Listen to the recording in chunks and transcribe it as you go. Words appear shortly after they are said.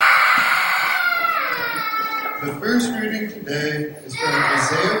The first reading today is from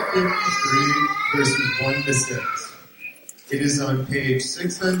Isaiah 53, verses 1 to 6. It is on page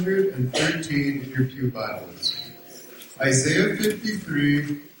 613 in your Pew Bibles. Isaiah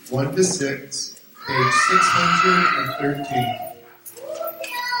 53, 1 to 6, page 613.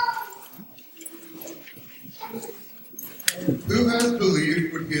 Who has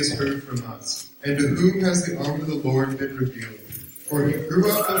believed what he has heard from us? And to whom has the arm of the Lord been revealed? For he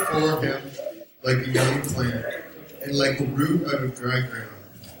grew up before him like a young plant, and like a root out of dry ground.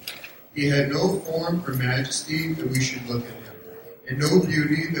 He had no form or majesty that we should look at him, and no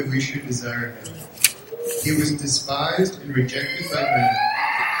beauty that we should desire him. He was despised and rejected by men,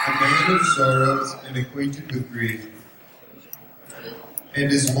 a man of sorrows and acquainted with grief.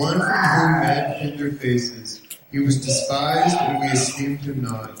 And as one from whom men hid their faces, he was despised, and we esteemed him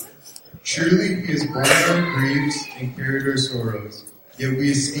not. Surely he has borne our griefs and carried our sorrows, yet we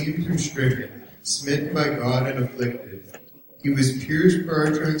esteemed him stricken, smitten by God and afflicted. He was pierced for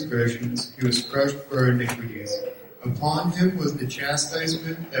our transgressions, he was crushed for our iniquities. Upon him was the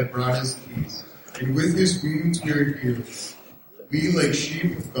chastisement that brought us peace, and with his wounds we are healed. We like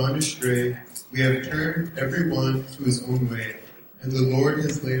sheep have gone astray, we have turned every one to his own way, and the Lord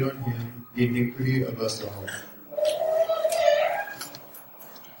has laid on him the iniquity of us all.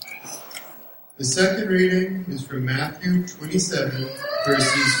 The second reading is from Matthew 27,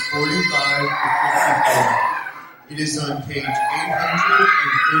 verses 45 to 54. It is on page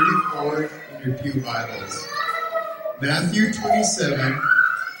 834 in your Pew Bibles. Matthew 27,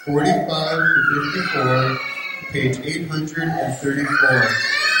 45 to 54, page 834.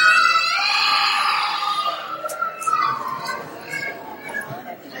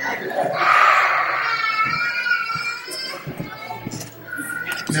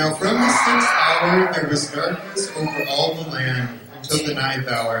 Now from the 6th hour there was darkness over all the land until the 9th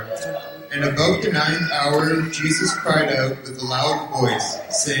hour. And about the 9th hour Jesus cried out with a loud voice,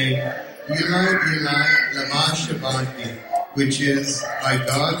 saying, Eli, Eli, lama sabachthani, which is, my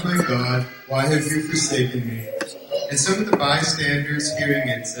God, why have you forsaken me? And some of the bystanders hearing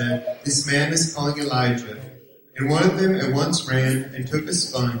it said, This man is calling Elijah. And one of them at once ran and took a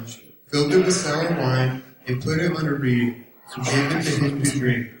sponge, filled it with sour wine, and put it on a reed, and gave it to him to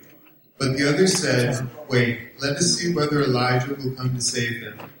drink. But the others said, Wait, let us see whether Elijah will come to save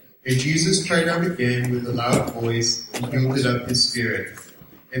him. And Jesus cried out again with a loud voice, and yielded up his spirit.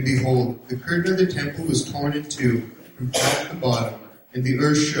 And behold, the curtain of the temple was torn in two, from top to bottom, and the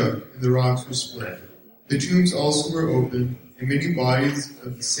earth shook, and the rocks were split. The tombs also were opened, and many bodies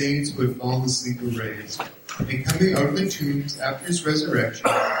of the saints who had fallen asleep were raised. And coming out of the tombs after his resurrection,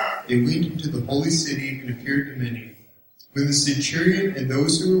 they went into the holy city and appeared to many. When the centurion and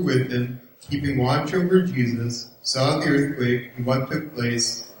those who were with him, keeping watch over Jesus, saw the earthquake and what took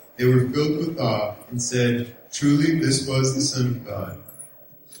place, they were filled with awe and said, Truly this was the Son of God.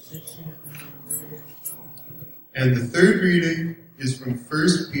 And the third reading is from 1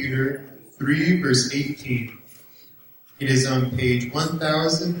 Peter 3, verse 18. It is on page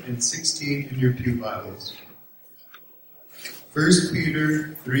 1016 in your Pew Bibles. 1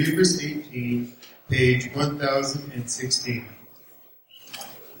 Peter 3, verse 18, page 1016.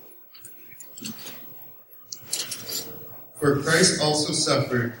 For Christ also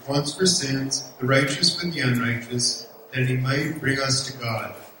suffered once for sins, the righteous for the unrighteous, that he might bring us to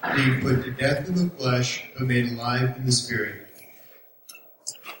God, being put to death in the flesh, but made alive in the Spirit.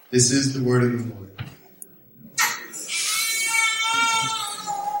 This is the word of the Lord.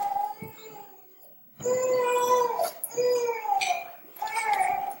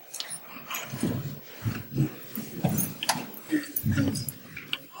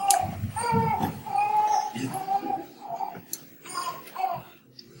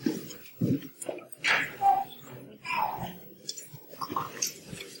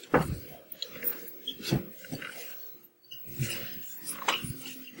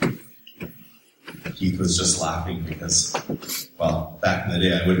 Keith was just laughing because, well, back in the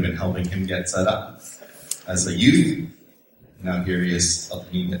day I would have been helping him get set up as a youth. Now here he is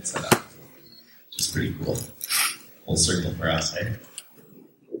helping me get set up. Which is pretty cool. Full circle for us, eh?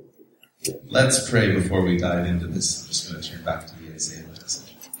 Let's pray before we dive into this. I'm just going to turn back to the Isaiah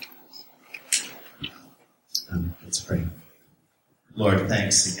passage. Let's pray. Lord,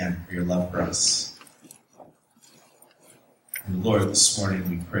 thanks again for your love for us. And Lord, this morning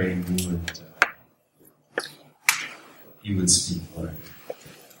we pray you would speak, Lord.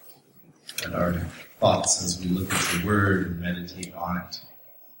 That our thoughts as we look at your word and meditate on it,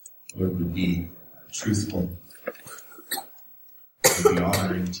 Lord, would be truthful, would be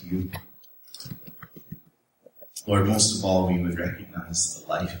honoring to you. Lord, most of all, we would recognize the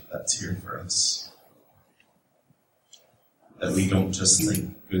life that's here for us. that we don't just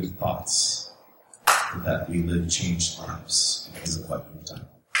think good thoughts, but that we live changed lives because of what we've done.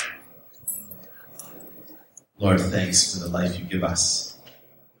 Lord, thanks for the life you give us.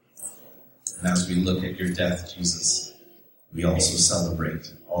 And as we look at your death, Jesus, we also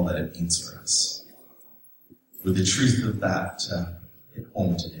celebrate all that it means for us. With the truth of that hit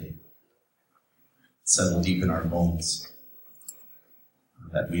home today, settle deep in our bones,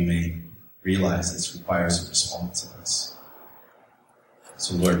 that we may realize this requires a response of us.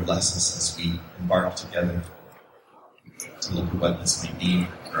 So Lord, bless us as we embark together to look at what this may mean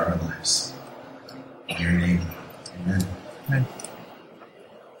for our lives. In your name, amen. Amen.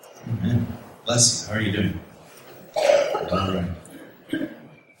 Amen. Bless you. How are you doing? All right.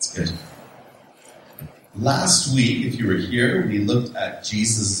 That's good. Last week, if you were here, we looked at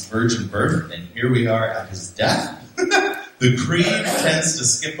Jesus' virgin birth, and here we are at his death. The creed tends to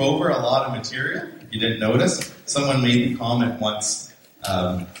skip over a lot of material. If you didn't notice, someone made the comment once,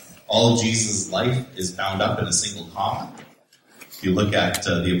 all of Jesus' life is bound up in a single comma. If you look at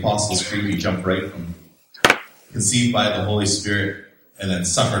the Apostles' Creed, we jump right from conceived by the Holy Spirit and then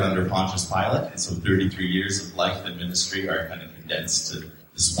suffered under Pontius Pilate. And so 33 years of life and ministry are kind of condensed to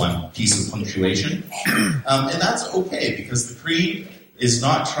this one piece of punctuation. And that's okay, because the Creed is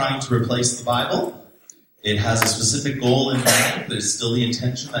not trying to replace the Bible. It has a specific goal in mind. There's still the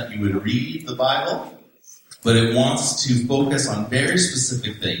intention that you would read the Bible, but it wants to focus on very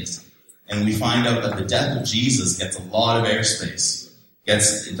specific things. And we find out that the death of Jesus gets a lot of airspace,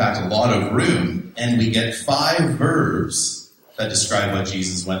 gets, in fact, a lot of room, and we get 5 verbs that describe what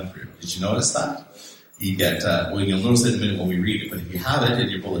Jesus went through. Did you notice that? You get, well, you'll notice it in a minute when we read it, but if you have it in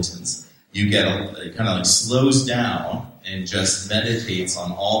your bulletins, you get it kind of like slows down and just meditates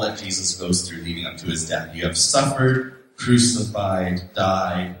on all that Jesus goes through leading up to his death. You have suffered, crucified,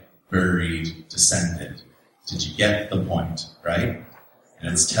 died, buried, descended. Did you get the point, right?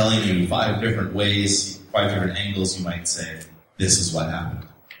 And it's telling you 5 different ways, 5 different angles, you might say, this is what happened.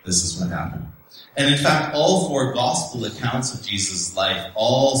 This is what happened. And in fact, all 4 gospel accounts of Jesus' life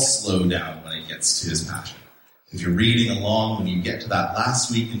all slow down when it gets to his passion. If you're reading along, when you get to that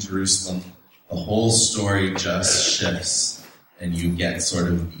last week in Jerusalem, the whole story just shifts, and you get sort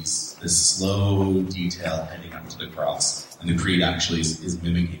of this slow detail heading up to the cross. And the Creed actually is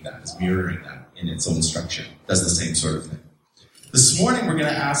mimicking that, is mirroring that in its own structure. Does the same sort of thing. This morning we're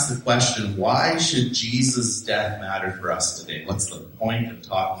going to ask the question, why should Jesus' death matter for us today? What's the point of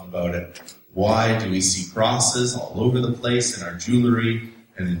talking about it? Why do we see crosses all over the place in our jewelry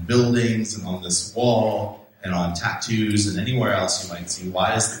and in buildings and on this wall and on tattoos and anywhere else you might see?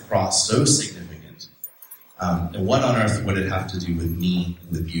 Why is the cross so significant? And what on earth would it have to do with me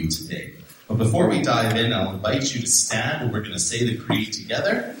and with you today? But before we dive in, I'll invite you to stand, and we're going to say the Creed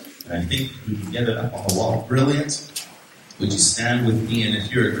together. And I think we can get it up on the wall. Brilliant. Would you stand with me? And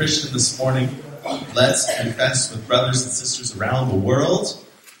if you're a Christian this morning, let's confess with brothers and sisters around the world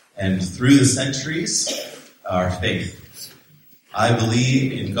and through the centuries our faith. I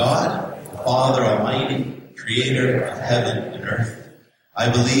believe in God, the Father Almighty, creator of heaven and earth.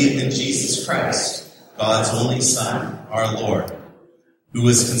 I believe in Jesus Christ, God's only Son, our Lord, who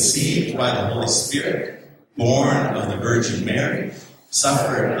was conceived by the Holy Spirit, born of the Virgin Mary,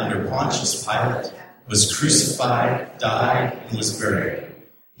 suffered under Pontius Pilate, was crucified, died, and was buried.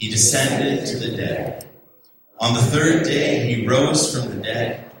 He descended to the dead. On the 3rd day, he rose from the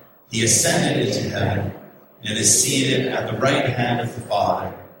dead. He ascended into heaven and is seated at the right hand of the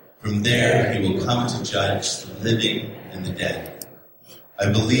Father. From there, he will come to judge the living and the dead.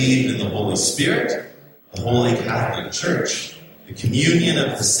 I believe in the Holy Spirit, the Holy Catholic Church, the communion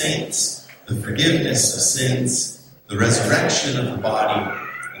of the saints, the forgiveness of sins, the resurrection of the body,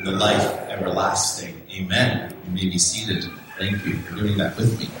 and the life everlasting. Amen. You may be seated. Thank you for doing that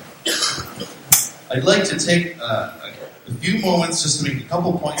with me. I'd like to take a few moments just to make a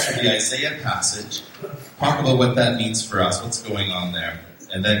couple points from the Isaiah passage, talk about what that means for us, what's going on there,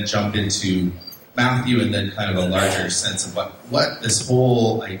 and then jump into Matthew and then kind of a larger sense of what this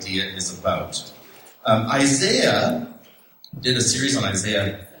whole idea is about. Isaiah did a series on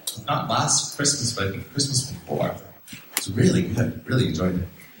Isaiah, not last Christmas, but I think Christmas before. It's really good. Really enjoyed it.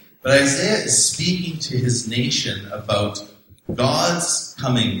 But Isaiah is speaking to his nation about God's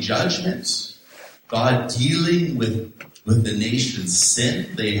coming judgment, God dealing with the nation's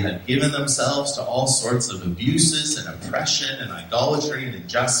sin. They had given themselves to all sorts of abuses and oppression and idolatry and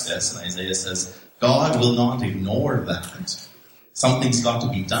injustice. And Isaiah says, God will not ignore that. Something's got to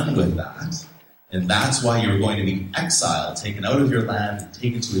be done with that. And that's why you're going to be exiled, taken out of your land and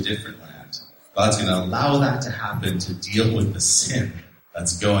taken to a different land. God's going to allow that to happen to deal with the sin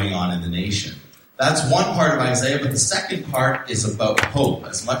that's going on in the nation. that's one part of Isaiah, but the second part is about hope.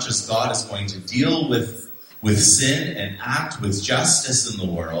 As much as God is going to deal with sin and act with justice in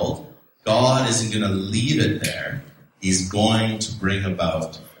the world, God isn't going to leave it there. He's going to bring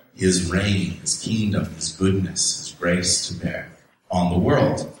about his reign, his kingdom, his goodness, his grace to bear on the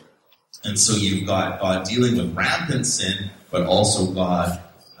world. And so you've got God dealing with rampant sin, but also God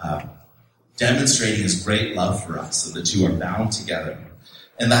demonstrating his great love for us, and the two are bound together.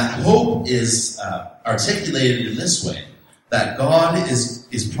 And that hope is articulated in this way, that God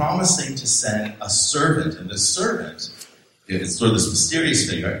is promising to send a servant, and this servant is sort of this mysterious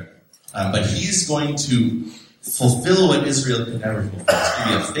figure, but he's going to fulfill what Israel could never fulfill. He's going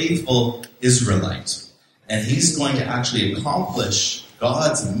to be a faithful Israelite. And he's going to actually accomplish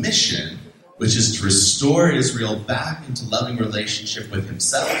God's mission, which is to restore Israel back into loving relationship with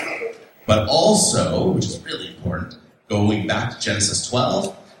himself, but also, which is really important, going back to Genesis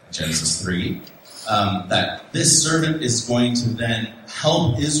 12, Genesis 3, that this servant is going to then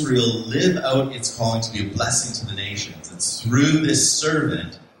help Israel live out its calling to be a blessing to the nations. It's through this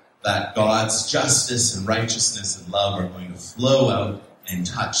servant that God's justice and righteousness and love are going to flow out and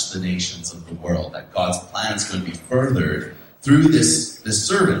touch the nations of the world. That God's plan is going to be furthered through this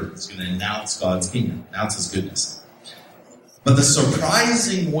servant. It's going to announce God's kingdom, announce his goodness. But the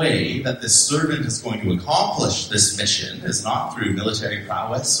surprising way that this servant is going to accomplish this mission is not through military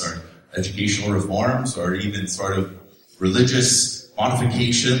prowess or educational reforms or even sort of religious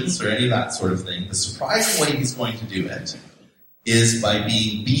modifications or any of that sort of thing. The surprising way he's going to do it is by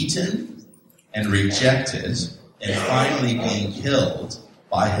being beaten and rejected and finally being killed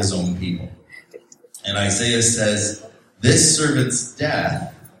by his own people. And Isaiah says, this servant's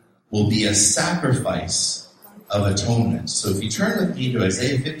death will be a sacrifice of atonement. So if you turn with me to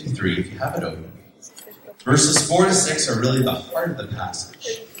Isaiah 53, if you have it open, verses 4 to 6 are really the heart of the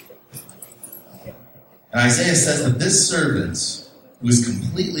passage. And Isaiah says that this servant, who is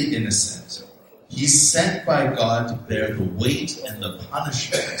completely innocent, he's sent by God to bear the weight and the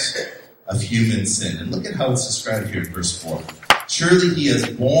punishment of human sin. And look at how it's described here in verse 4. Surely he has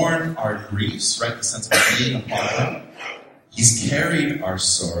borne our griefs, right? The sense of being upon him. He's carried our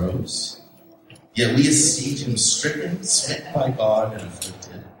sorrows. Yet we esteemed him stricken, smitten by God, and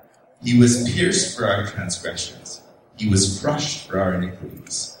afflicted. He was pierced for our transgressions. He was crushed for our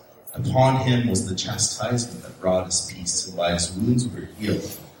iniquities. Upon him was the chastisement that brought us peace, and by his wounds we were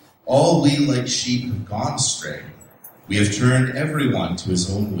healed. All we like sheep have gone astray. We have turned everyone to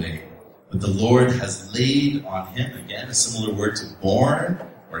his own way. But the Lord has laid on him, again a similar word to borne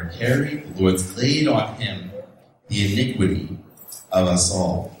or carry, the Lord's laid on him the iniquity of us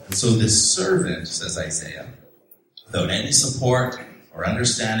all. And so this servant, says Isaiah, without any support or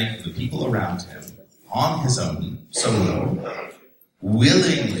understanding from the people around him, on his own, solo,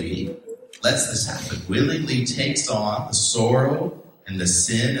 willingly lets this happen, willingly takes on the sorrow and the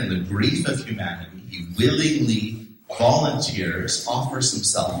sin and the grief of humanity. He willingly volunteers, offers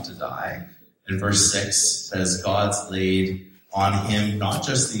himself to die. And verse 6 says, God's laid on him not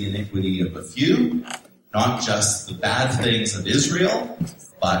just the iniquity of a few, not just the bad things of Israel,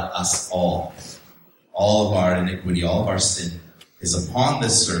 but us all. All of our iniquity, all of our sin is upon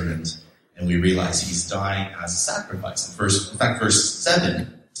this servant, and we realize he's dying as a sacrifice. In fact, verse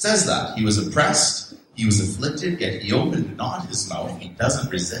 7 says that. He was oppressed, he was afflicted, yet he opened not his mouth. He doesn't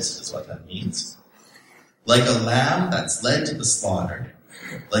resist, is what that means. Like a lamb that's led to the slaughter,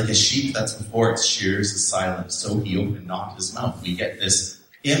 like a sheep that's before its shears is silent, so he opened not his mouth. We get this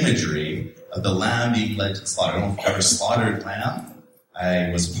imagery of the lamb being led to the slaughter. I don't know if you've ever slaughtered lamb. I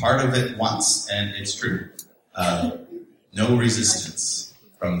was part of it once, and it's true. No resistance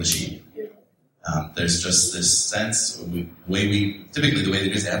from the sheep. There's just this sense, the way they do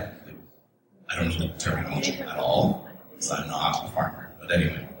is that, I don't know the terminology at all, because I'm not a farmer, but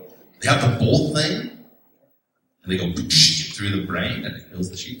anyway. They have the bolt thing, and they go through the brain, and it kills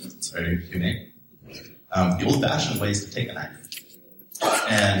the sheep. It's very humane. The old-fashioned way is to take a knife.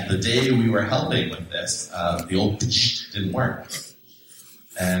 And the day we were helping with this, the old didn't work.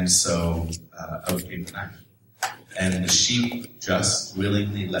 And so out came the knife. And the sheep just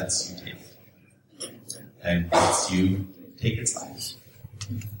willingly lets you take it. And lets you take its life.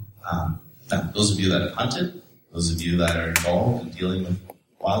 Now, those of you that have hunted, those of you that are involved in dealing with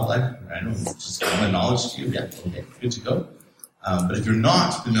wildlife, I know it's just common knowledge to you, yeah, okay, good to go. But if you're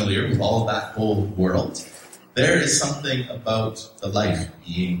not familiar with all of that whole world, there is something about the life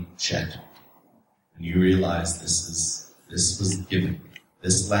being shed. And you realize this was given.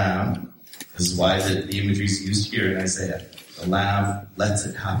 This lamb, this is why the imagery is used here in Isaiah. The lamb lets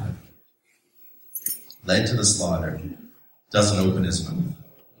it happen. Led to the slaughter, doesn't open his mouth.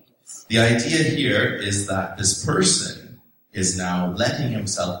 The idea here is that this person is now letting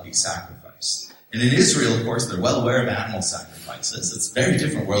himself be sacrificed. And in Israel, of course, they're well aware of animal sacrifices. It's a very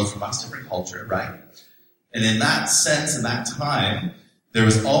different world from us, different culture, right? And in that sense, in that time, there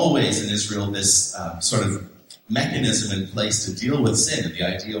was always in Israel this sort of mechanism in place to deal with sin. And the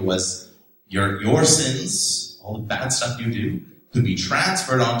idea was your sins, all the bad stuff you do, could be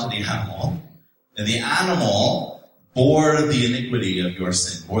transferred onto the animal, and the animal bore the iniquity of your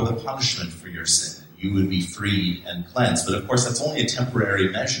sin, bore the punishment for your sin. You would be freed and cleansed. But of course, that's only a temporary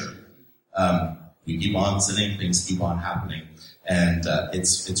measure. We keep on sinning, things keep on happening. And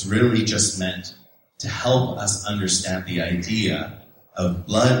it's really just meant to help us understand the idea of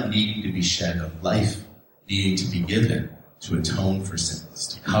blood needing to be shed, of life needing to be given to atone for sins,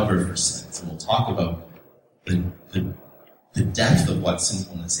 to cover for sins. And we'll talk about the depth of what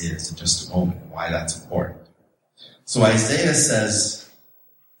sinfulness is in just a moment, and why that's important. So Isaiah says,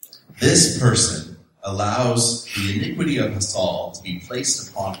 this person allows the iniquity of us all to be placed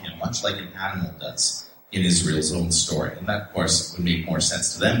upon him, much like an animal does in Israel's own story. And that, of course, would make more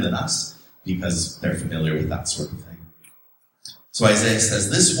sense to them than us, because they're familiar with that sort of thing. So Isaiah says,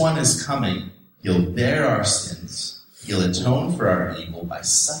 this one is coming. He'll bear our sins. He'll atone for our evil by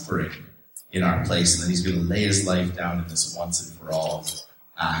suffering in our place. And then he's going to lay his life down in this once and for all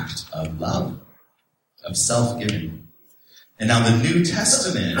act of love, of self-giving. And now the New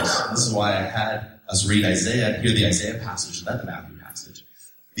Testament, this is why I had us read Isaiah, hear the Isaiah passage, and then the Matthew passage.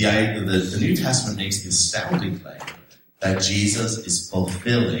 The New Testament makes the astounding claim that Jesus is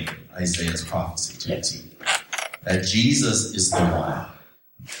fulfilling Isaiah's prophecy to a T. That Jesus is the one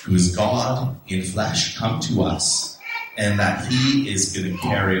who is God in flesh come to us, and that he is going to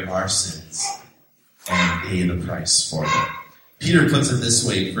carry our sins and pay the price for them. Peter puts it this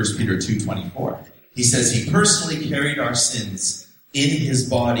way in 1 Peter 2:24. He says he personally carried our sins in his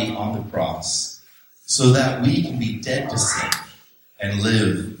body on the cross so that we can be dead to sin and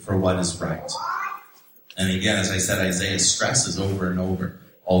live for what is right. And again, as I said, Isaiah stresses over and over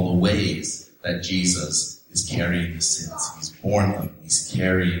all the ways that Jesus is carrying the sins. He's borne them. He's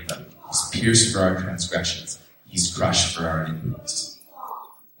carrying them. He's pierced for our transgressions. He's crushed for our iniquities.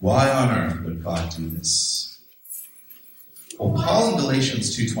 Why on earth would God do this? Well, Paul in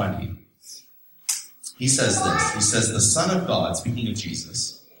Galatians 2:20, he says this. He says, the Son of God, speaking of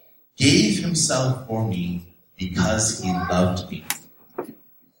Jesus, gave himself for me because he loved me.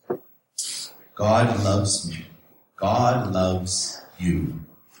 God loves me. God loves you.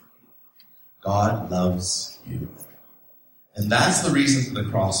 God loves you. And that's the reason for the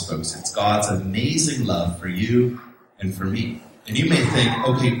cross, folks. It's God's amazing love for you and for me. And you may think,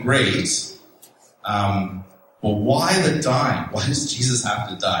 okay, great. Well, why the dying? Why does Jesus have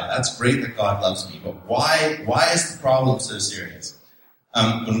to die? That's great that God loves me, but why is the problem so serious?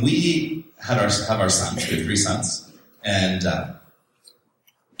 When we have our sons, we have 3 sons, and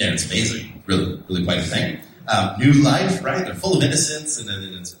it's amazing, really quite a thing. New life, right? They're full of innocence, and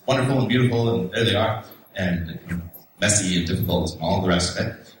it's wonderful and beautiful, and there they are, and messy and difficult and all the rest of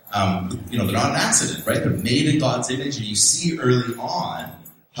it. They're not an accident, right? They're made in God's image, and you see early on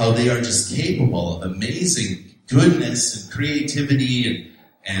how they are just capable of amazing goodness and creativity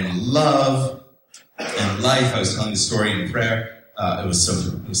and love and life. I was telling the story in prayer. It was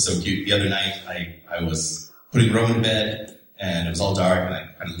so cute. The other night, I was putting Rowan to bed, and it was all dark, and I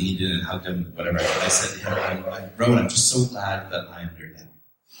kind of leaned in and hugged him, whatever. And I said to him, Rowan, I'm just so glad that I am your daddy.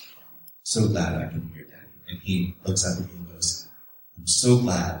 So glad I can be your daddy. And he looks at me and goes, I'm so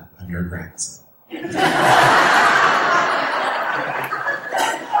glad I'm your grandson.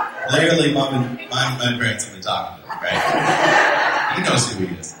 Clearly, mom and grandson are talking to him, right? He knows who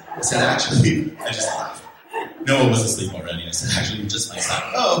he is. I said, actually, I just laughed. Noah was asleep already. I said, actually, you're just my son.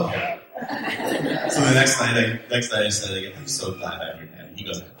 Oh, okay. So the next night I said again, I'm so glad I'm your dad. He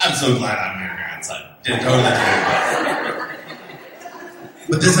goes, I'm so glad I'm your grandson. Totally different.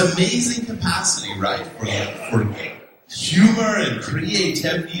 But this amazing capacity, right, for humor and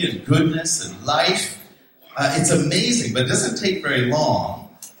creativity and goodness and life, it's amazing, but it doesn't take very long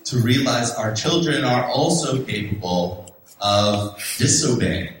to realize our children are also capable of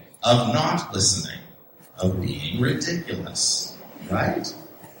disobeying, of not listening, of being ridiculous, right?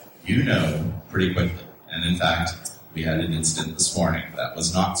 You know pretty quickly. And in fact, we had an incident this morning that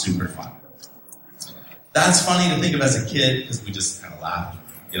was not super fun. That's funny to think of as a kid because we just kind of laugh.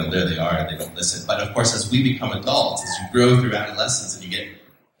 There they are, they don't listen. But of course, as we become adults, as you grow through adolescence and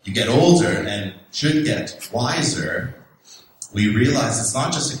you get older and should get wiser, we realize it's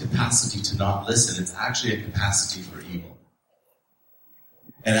not just a capacity to not listen, it's actually a capacity for evil.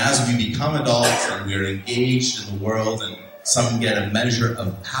 And as we become adults and we're engaged in the world some get a measure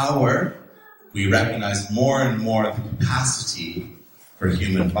of power, we recognize more and more the capacity for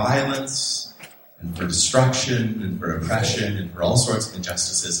human violence and for destruction and for oppression and for all sorts of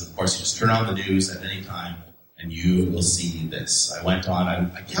injustices. Of course, you just turn on the news at any time and you will see this. I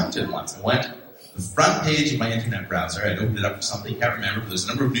counted once. I went to the front page of my internet browser. I'd opened it up for something, can't remember, but there's a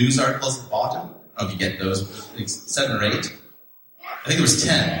number of news articles at the bottom. I don't know if you get those, but 7 or 8. I think there was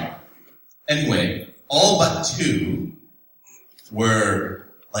 10. Anyway, all but 2 were,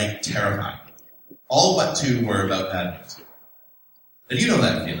 terrifying. All but 2 were about bad news. And you know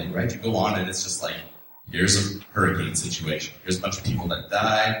that feeling, right? You go on and it's just here's a hurricane situation. Here's a bunch of people that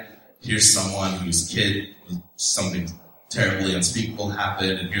died. Here's someone whose kid, something terribly unspeakable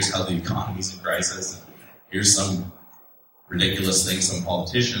happened, and here's how the economy's in crisis. And here's some ridiculous thing some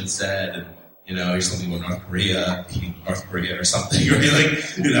politician said, and here's something about North Korea, beating North Korea or something, right?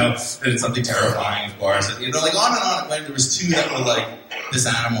 And it's something terrifying, of course. And, on and on it went. There was 2 that were this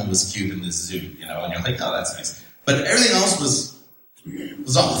animal was cute in this zoo, and you're like, oh, that's nice. But everything else was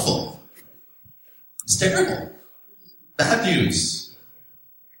awful. It's terrible. Bad news.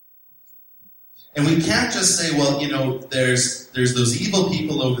 And we can't just say, well, there's those evil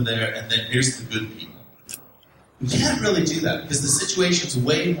people over there, and then here's the good people. We can't really do that, because the situation's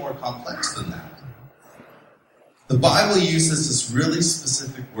way more complex than that. The Bible uses this really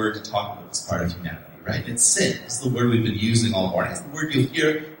specific word to talk about this part of humanity, right? It's sin. It's the word we've been using all morning. It's the word you'll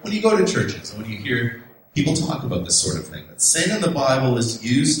hear when you go to churches and when you hear people talk about this sort of thing. But sin in the Bible is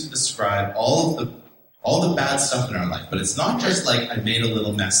used to describe all the bad stuff in our life. But it's not just I made a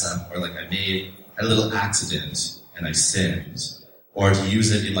little mess up, or I made a little accident and I sinned. Or to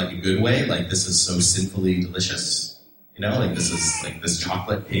use it in a good way, this is so sinfully delicious. This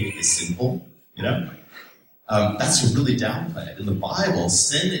chocolate cake is sinful, That's to really downplay it. In the Bible,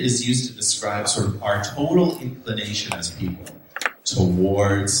 sin is used to describe sort of our total inclination as people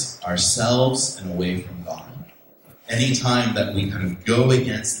towards ourselves and away from God. Any time that we kind of go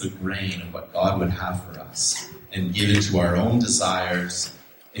against the grain of what God would have for us and give in to our own desires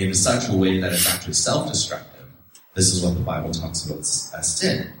in such a way that it's actually self-destructive, this is what the Bible talks about as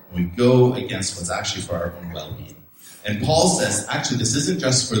sin. We go against what's actually for our own well-being. And Paul says, actually, this isn't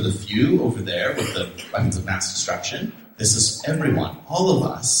just for the few over there with the weapons of mass destruction. This is everyone. All of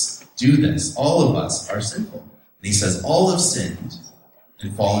us do this. All of us are sinful. And he says, all have sinned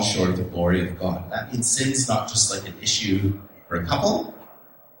and fallen short of the glory of God. That means sin's not just an issue for a couple.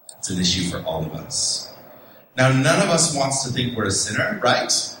 It's an issue for all of us. Now, none of us wants to think we're a sinner,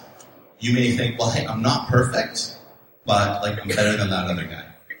 right? You may think, well, hey, I'm not perfect, but I'm better than that other guy.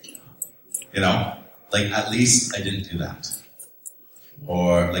 At least I didn't do that.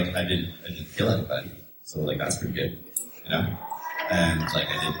 Or I didn't kill anybody. So that's pretty good. And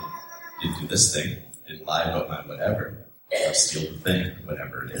I didn't do this thing, didn't lie about my whatever, or steal the thing,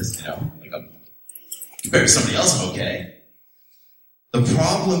 whatever it is, compared to somebody else, I'm okay. The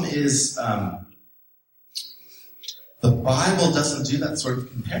problem is, the Bible doesn't do that sort of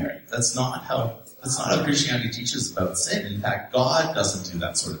comparing. That's not how Christianity teaches about sin. In fact, God doesn't do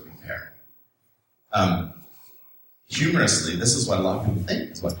that sort of comparing. Humorously, this is what a lot of people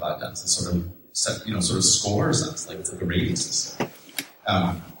think is what God does. It sort of scores us, it's a rating system.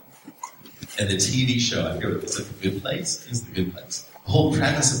 And the TV show, I forget what it was, The Good Place? It's The Good Place. The whole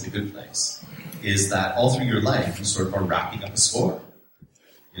premise of The Good Place is that all through your life, you sort of are racking up a score.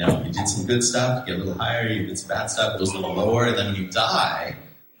 You did some good stuff, you get a little higher, you did some bad stuff, it goes a little lower, and then when you die,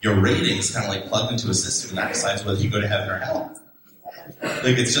 your rating is kind of plugged into a system, and that decides whether you go to heaven or hell.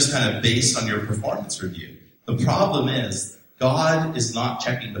 It's just kind of based on your performance review. The problem is, God is not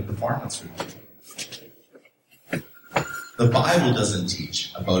checking the performance review. The Bible doesn't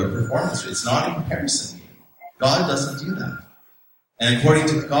teach about a performance review. It's not a comparison game. God doesn't do that. And according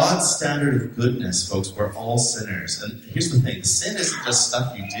to God's standard of goodness, folks, we're all sinners. And here's the thing, sin isn't just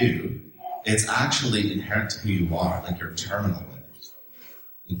stuff you do. It's actually inherent to who you are, you're terminal with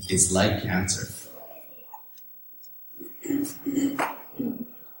it. It's like cancer.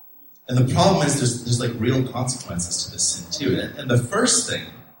 And the problem is there's real consequences to this sin too. And the first thing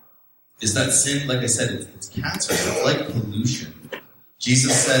is that sin, like I said, it's cancer. It's like pollution.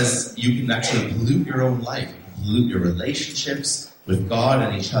 Jesus says you can actually pollute your own life. You can pollute your relationships with God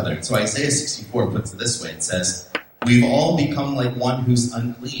and each other. And so Isaiah 64 puts it this way. It says, we've all become like one who's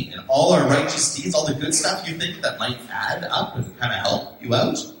unclean. And all our righteous deeds, all the good stuff you think that might add up and kind of help you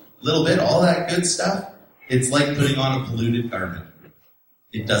out a little bit, all that good stuff, it's like putting on a polluted garment.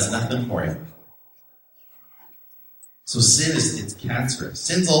 It does nothing for you. So sin it's cancerous.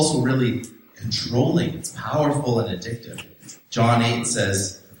 Sin's also really controlling. It's powerful and addictive. John 8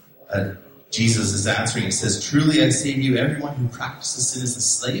 says, Jesus is answering. He says, truly I say to you, everyone who practices sin is a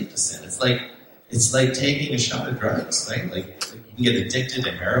slave to sin. It's like taking a shot of drugs, right? Like you can get addicted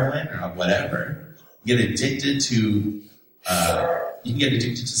to heroin or whatever. You get addicted to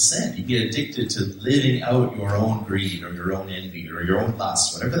sin. You get addicted to living out your own greed or your own envy or your own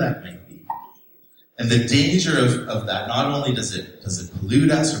lust, whatever that may be. And the danger of that, not only does it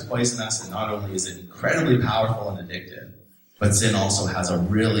pollute us or poison us, and not only is it incredibly powerful and addictive, but sin also has a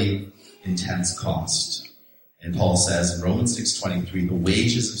really intense cost. And Paul says in Romans 6:23, the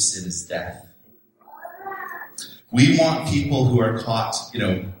wages of sin is death. We want people who are caught,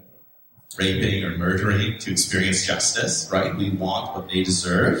 raping or murdering to experience justice, right? We want what they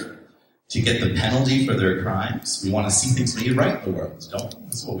deserve to get the penalty for their crimes. We want to see things made right in the world, don't we?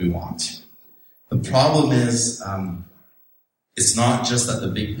 That's what we want. The problem is, it's not just that the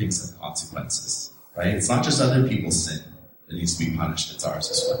big things have consequences, right? It's not just other people's sin that needs to be punished, it's ours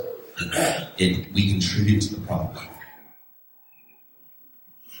as well. We contribute to the problem.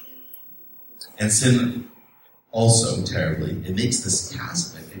 And sin also, terribly, it makes this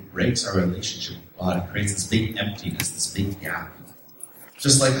chasm. It breaks our relationship with God. It creates this big emptiness, this big gap.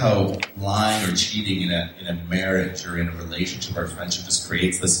 Just like how lying or cheating in a marriage or in a relationship or friendship just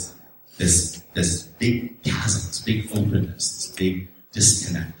creates this big chasm, this big openness, this big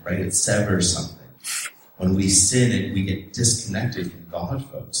disconnect, right? It severs something. When we sin, we get disconnected from God,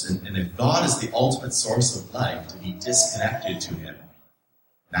 folks. And if God is the ultimate source of life, to be disconnected to Him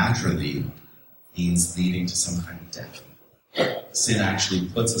naturally means leading to some kind of death. Sin actually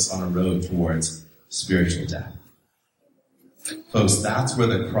puts us on a road towards spiritual death. Folks, that's where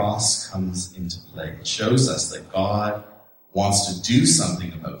the cross comes into play. It shows us that God wants to do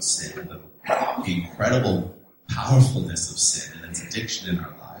something about sin, the incredible powerfulness of sin and its addiction in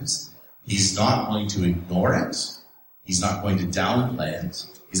our lives. He's not going to ignore it. He's not going to downplay it.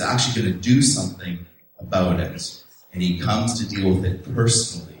 He's actually going to do something about it. And He comes to deal with it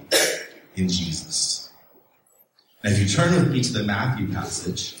personally in Jesus. Now, if you turn with me to the Matthew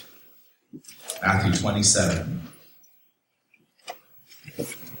passage, Matthew 27.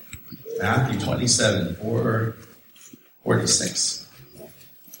 Matthew 27, 46.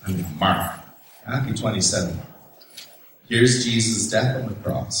 Mark. Matthew 27. Here's Jesus' death on the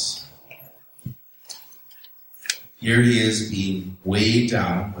cross. Here He is being weighed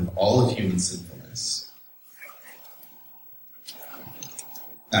down with all of human sinfulness.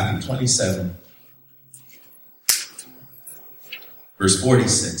 Matthew 27, verse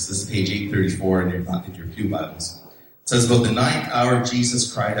 46. This is page 834 in your pew Bibles. It says, about the 9th hour,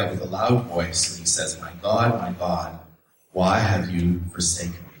 Jesus cried out with a loud voice, and He says, my God, why have you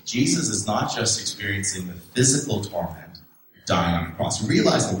forsaken me? Jesus is not just experiencing the physical torment of dying on the cross. You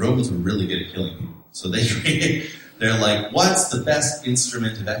realize the Romans were really good at killing people. So they're like, what's the best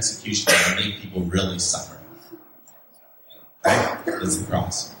instrument of execution that will make people really suffer? Right? It's the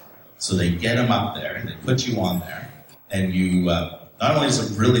cross. So they get Him up there, and they put you on there, and you, not only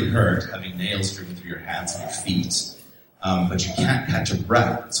does it really hurt having nails driven through your hands and your feet, but you can't catch a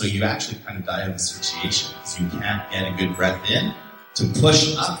breath. So you actually kind of die of asphyxiation because you can't get a good breath in. To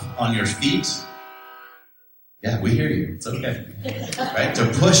push up on your feet. Yeah, we hear you. It's okay. Right? To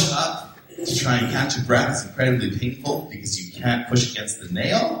push up to try and catch a breath is incredibly painful because you can't push against the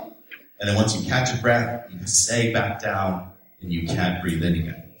nail. And then once you catch a breath, you can sag back down and you can't breathe in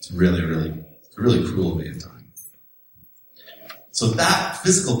again. It's really cruel way of dying. So that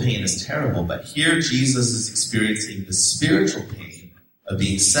physical pain is terrible, but here Jesus is experiencing the spiritual pain of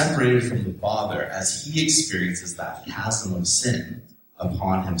being separated from the Father as He experiences that chasm of sin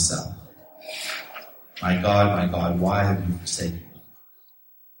upon Himself. My God, why have you forsaken me?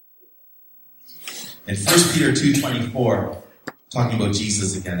 In 1 Peter 2:24, talking about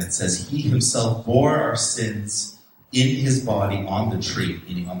Jesus again, it says, He Himself bore our sins in His body on the tree,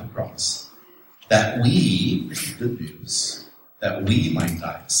 meaning on the cross, that we, which is good news, that we might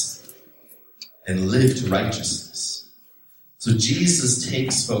die to sin and live to righteousness. So Jesus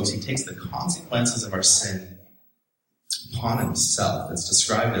takes the consequences of our sin upon Himself. It's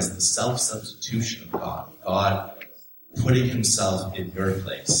described as the self-substitution of God. God putting Himself in your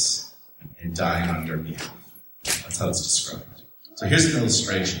place and dying on your behalf. That's how it's described. So here's an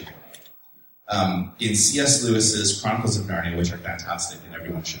illustration. In C.S. Lewis's Chronicles of Narnia, which are fantastic and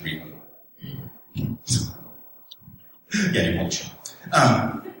everyone should read them. Yeah, you won't.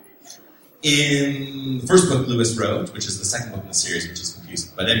 In the first book Lewis wrote, which is the second book in the series, which is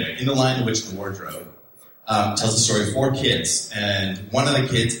confusing. But anyway, In the Lion, the Witch, and the Wardrobe, tells the story of 4 kids. And one of the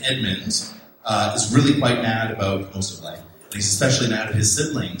kids, Edmund, is really quite mad about most of life. And he's especially mad at his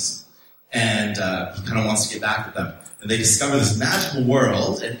siblings. And he kind of wants to get back at them. And they discover this magical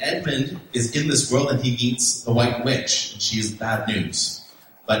world, and Edmund is in this world, and he meets the White Witch, and she is bad news.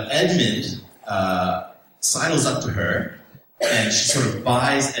 But Edmund sidles up to her, and she sort of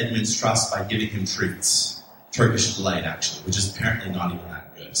buys Edmund's trust by giving him treats. Turkish delight, actually, which is apparently not even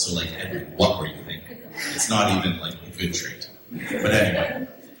that good. So, like, Edmund, what were you thinking? It's not even, like, a good treat. But anyway,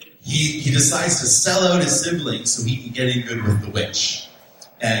 he decides to sell out his siblings so he can get in good with the witch.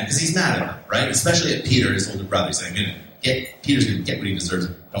 And because he's mad at them, right? Especially at Peter, his older brother. He's saying, Peter's going to get what he deserves.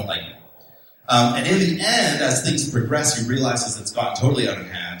 Don't like him. And in the end, as things progress, he realizes it's gotten totally out of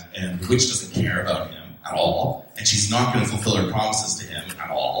hand, and the witch doesn't care about him at all, and she's not going to fulfill her promises to him at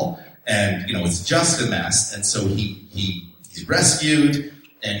all. And, it's just a mess. And so he's rescued,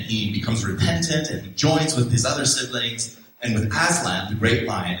 and he becomes repentant, and he joins with his other siblings, and with Aslan, the great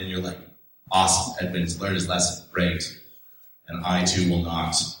lion, and you're like, awesome, Edmund's learned his lesson, great. And I too will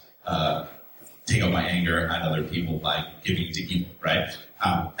not take out my anger at other people by giving to evil, right?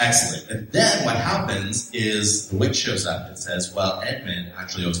 Excellent. And then what happens is the witch shows up and says, well, Edmund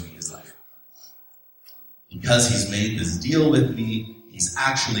actually owes me his life. Because he's made this deal with me, he's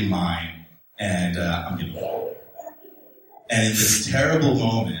actually mine, and I'm going to go. And in this terrible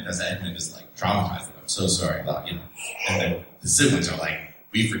moment, as Edmund is like traumatized, I'm so sorry about and then the siblings are like,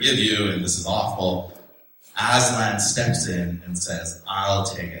 we forgive you, and this is awful. Aslan steps in and says, I'll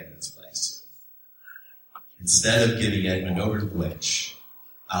take Edmund's place. Instead of giving Edmund over to the witch,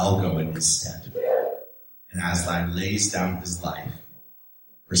 I'll go in his stead. And Aslan lays down his life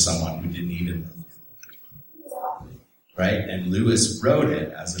for someone who didn't even love him. Right? And Lewis wrote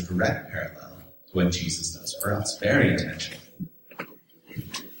it as a direct parallel to what Jesus does for us. Very intentional.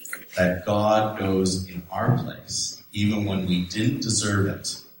 That God goes in our place, even when we didn't deserve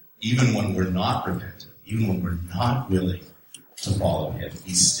it, even when we're not repentant, even when we're not willing to follow him,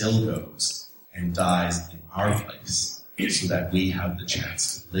 he still goes and dies in our place so that we have the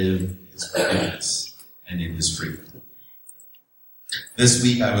chance to live in his forgiveness and in his freedom. This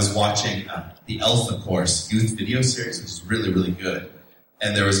week I was watching the Alpha Course youth video series, which is really, really good.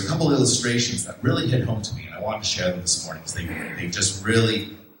 And there was a couple illustrations that really hit home to me, and I wanted to share them this morning because they just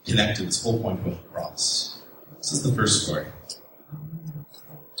really connected this whole point of the cross. This is the first story.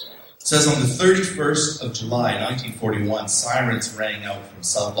 It says, on the 31st of July, 1941, sirens rang out from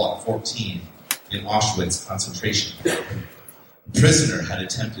cell block 14 in Auschwitz concentration camp. A prisoner had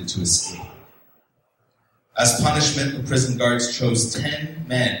attempted to escape. As punishment, the prison guards chose 10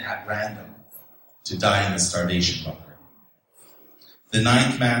 men at random to die in the starvation bunker. The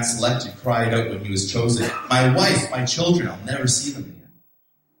 9th man selected cried out when he was chosen, "My wife, my children, I'll never see them again."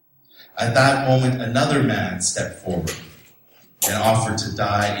 At that moment, another man stepped forward and offered to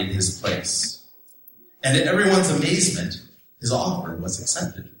die in his place. And to everyone's amazement, his offer was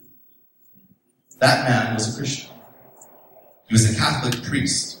accepted. That man was a Christian. He was a Catholic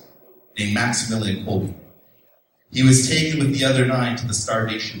priest named Maximilian Kolbe. He was taken with the other 9 to the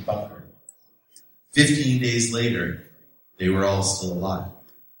starvation bunker. 15 days later, they were all still alive.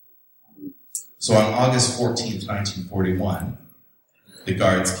 So on August 14th, 1941, the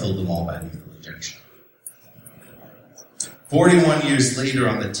guards killed them all by lethal injection. 41 years later,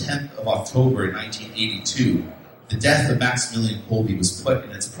 on the 10th of October 1982, the death of Maximilian Kolbe was put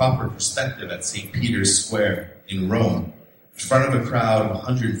in its proper perspective at St. Peter's Square in Rome, in front of a crowd of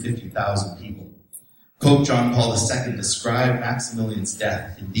 150,000 people. Pope John Paul II described Maximilian's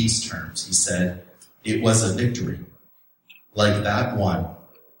death in these terms. He said, "It was a victory, like that won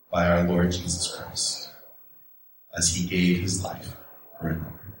by our Lord Jesus Christ, as he gave his life for another."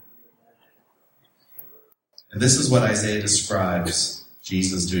 And this is what Isaiah describes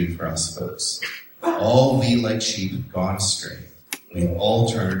Jesus doing for us, folks. All we like sheep have gone astray. We've all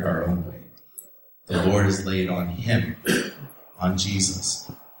turned our own way. The Lord has laid on him, on Jesus,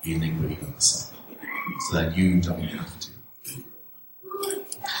 the iniquity of the Son, so that you don't have to.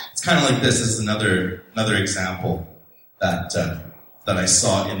 It's kind of like this. This is another example that I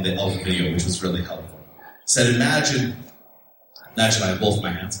saw in the Elf video, which was really helpful. It said, imagine I have both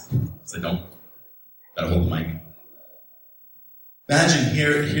my hands, because I don't. Got to hold the mic. Imagine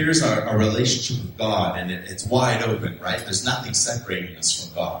here's our relationship with God, and it's wide open, right? There's nothing separating us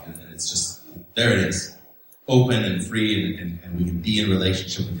from God, and it's just, there it is, open and free, and we can be in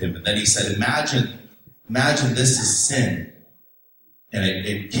relationship with him. And then he said, imagine this is sin, and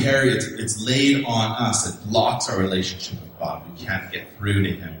it's laid on us. It blocks our relationship with God. We can't get through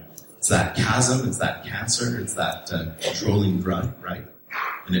to him. It's that chasm, it's that cancer, it's that controlling drug, right?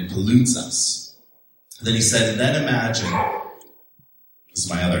 And it pollutes us. And then he said, and then imagine, this is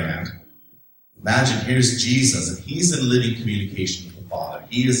my other hand, imagine here's Jesus, and he's in living communication with the Father.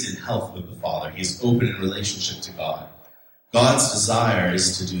 He is in health with the Father. He's open in relationship to God. God's desire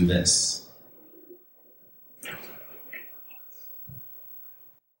is to do this.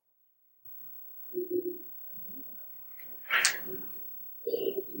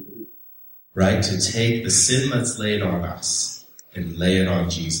 Right? To take the sin that's laid on us and lay it on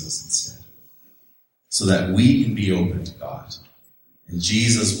Jesus instead. So that we can be open to God. And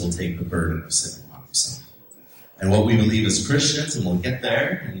Jesus will take the burden of sin upon himself. And what we believe as Christians, and we'll get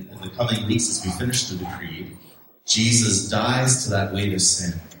there in the coming weeks as we finish through the creed, Jesus dies to that weight of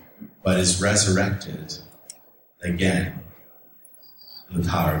sin, but is resurrected again in the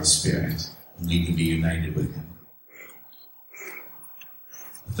power of the Spirit. And we can be united with him.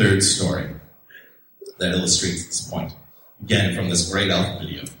 The third story that illustrates this point. Again, from this great elf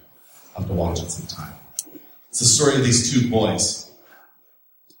video. I'll have to watch it sometime. It's the story of these two boys.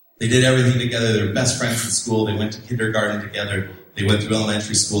 They did everything together. They were best friends in school. They went to kindergarten together. They went through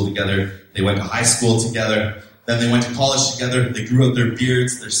elementary school together. They went to high school together. Then they went to college together. They grew out their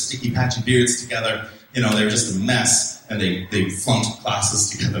beards, their sticky, patchy beards together. You know, they were just a mess. And they flunked classes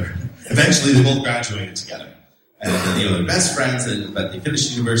together. Eventually, they both graduated together. And, you know, they're best friends, but they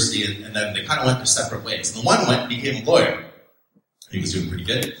finished university, and then they kind of went their separate ways. And the one went and became a lawyer. He was doing pretty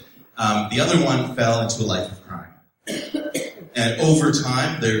good. The other one fell into a life of crime. And over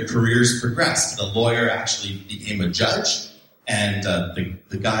time, their careers progressed. The lawyer actually became a judge, and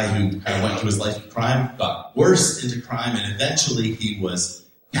the guy who kind of went to his life of crime got worse into crime, and eventually he was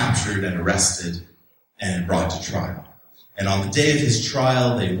captured and arrested and brought to trial. And on the day of his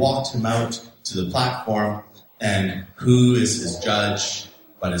trial, they walked him out to the platform, and who is his judge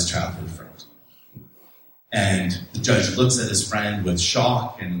but his childhood friend? And the judge looks at his friend with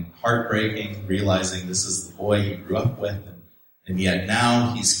shock and heartbreaking, realizing this is the boy he grew up with, and yet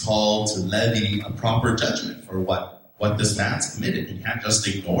now he's called to levy a proper judgment for what this man's committed. He can't just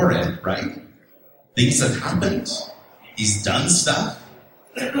ignore it, right? Things have happened. He's done stuff.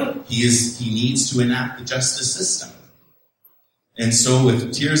 He needs to enact the justice system. And so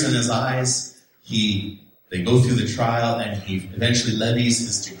with tears in his eyes, they go through the trial, and he eventually levies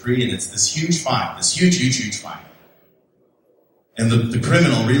his decree, and it's this huge fine, this huge fine. And the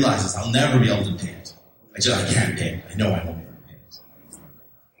criminal realizes, I'll never be able to pay it. I can't pay it. I know I won't be able to pay it.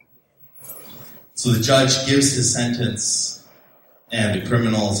 So the judge gives his sentence, and the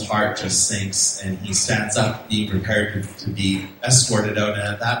criminal's heart just sinks, and he stands up, being prepared to be escorted out. And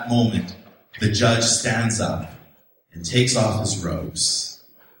at that moment, the judge stands up and takes off his robes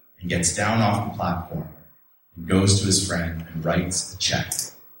and gets down off the platform and goes to his friend and writes a check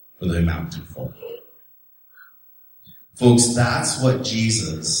for the amount in full. Folks, that's what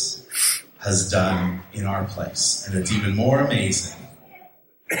Jesus has done in our place. And it's even more amazing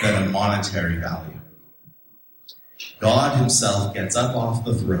than a monetary value. God himself gets up off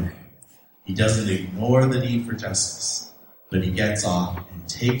the throne. He doesn't ignore the need for justice, but he gets off and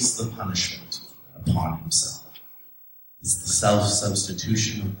takes the punishment upon himself. It's the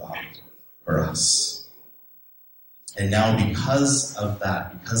self-substitution of God for us. And now because of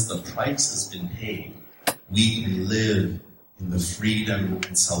that, because the price has been paid, we can live in the freedom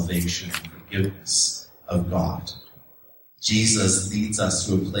and salvation and forgiveness of God. Jesus leads us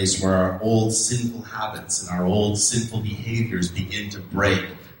to a place where our old sinful habits and our old sinful behaviors begin to break.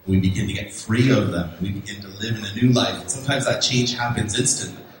 We begin to get free of them. And we begin to live in a new life. And sometimes that change happens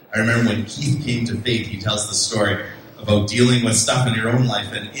instantly. I remember when Keith came to faith, he tells the story about dealing with stuff in your own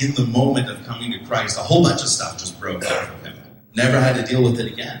life, and in the moment of coming to Christ, a whole bunch of stuff just broke off of him. Never had to deal with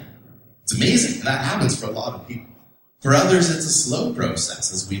it again. It's amazing, and that happens for a lot of people. For others, it's a slow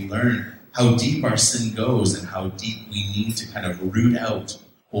process as we learn how deep our sin goes and how deep we need to kind of root out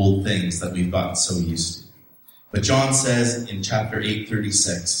old things that we've gotten so used to. But John says in chapter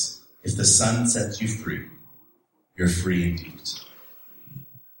 8:36, if the Son sets you free, you're free indeed.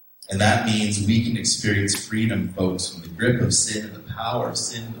 And that means we can experience freedom, folks, from the grip of sin and the power of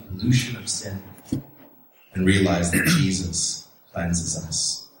sin, the pollution of sin, and realize that Jesus cleanses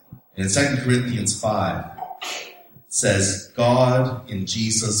us. And in 2 Corinthians 5, it says, God in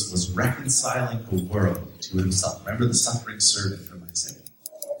Jesus was reconciling the world to himself. Remember the suffering servant from Isaiah.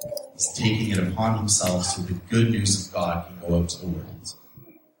 He's taking it upon himself so the good news of God can go out to the world.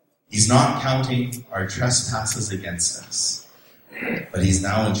 He's not counting our trespasses against us, but he's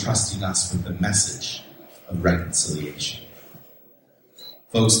now entrusting us with the message of reconciliation.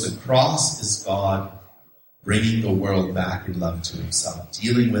 Folks, the cross is God bringing the world back in love to himself,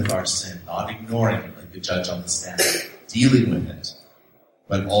 dealing with our sin, not ignoring it like the judge on the stand, dealing with it,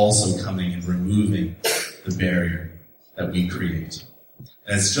 but also coming and removing the barrier that we create.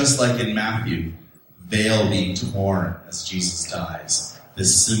 And it's just like in Matthew, veil being torn as Jesus dies.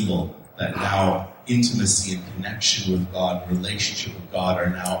 this symbol that now intimacy and connection with God, relationship with God are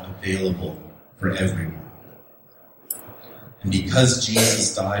now available for everyone. And because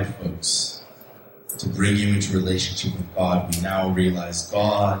Jesus died, folks, to bring you into relationship with God, we now realize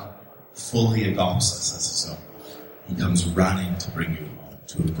God fully adopts us as his own. He comes running to bring you home,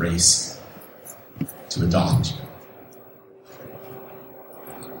 to embrace you, to adopt you.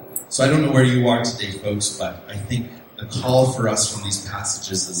 So I don't know where you are today, folks, but I think the call for us from these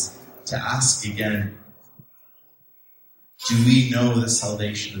passages is to ask again, do we know the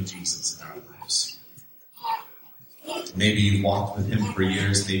salvation of Jesus in our lives? Maybe you've walked with him for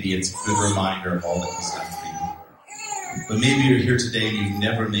years. Maybe it's a good reminder of all that he's done for you. But maybe you're here today and you've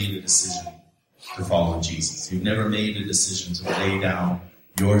never made a decision to follow Jesus. You've never made a decision to lay down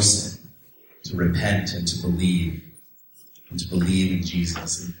your sin, to repent and to believe in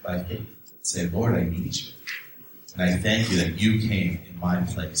Jesus. And by faith, say, Lord, I need you. And I thank you that you came in my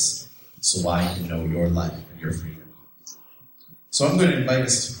place so I can know your life and your freedom. So I'm going to invite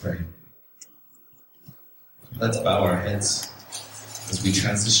us to pray. Let's bow our heads as we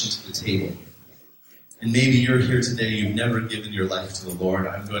transition to the table. And maybe you're here today, you've never given your life to the Lord.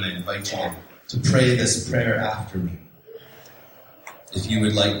 I'm going to invite you to pray this prayer after me. If you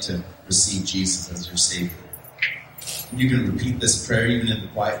would like to receive Jesus as your Savior. You can repeat this prayer even in the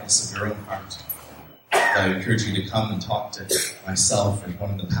quietness of your own heart. I encourage you to come and talk to myself or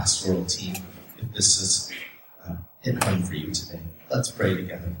one of the pastoral team if this is hit home for you today. Let's pray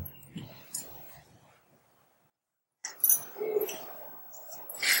together.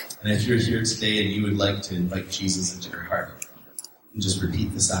 And if you're here today and you would like to invite Jesus into your heart, and just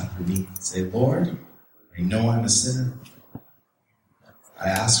repeat this after me. Say, Lord, I know I'm a sinner. I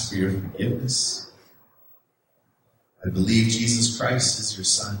ask for your forgiveness. I believe Jesus Christ is your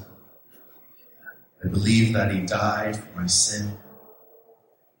Son. I believe that he died for my sin,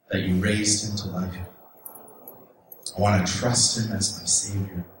 that you raised him to life. I want to trust him as my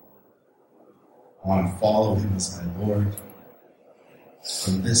Savior. I want to follow him as my Lord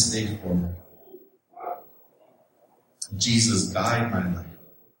from this day forward. Jesus, guide my life.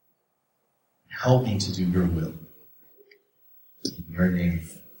 Help me to do your will. In your name.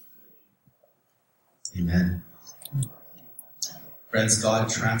 Amen. Friends, God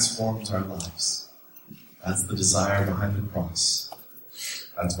transforms our lives. That's the desire behind the cross.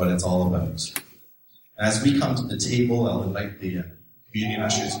 That's what it's all about. And as we come to the table, I'll invite the communion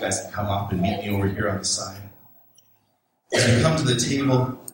ushers, you guys to come up and meet me over here on the side. As we come to the table,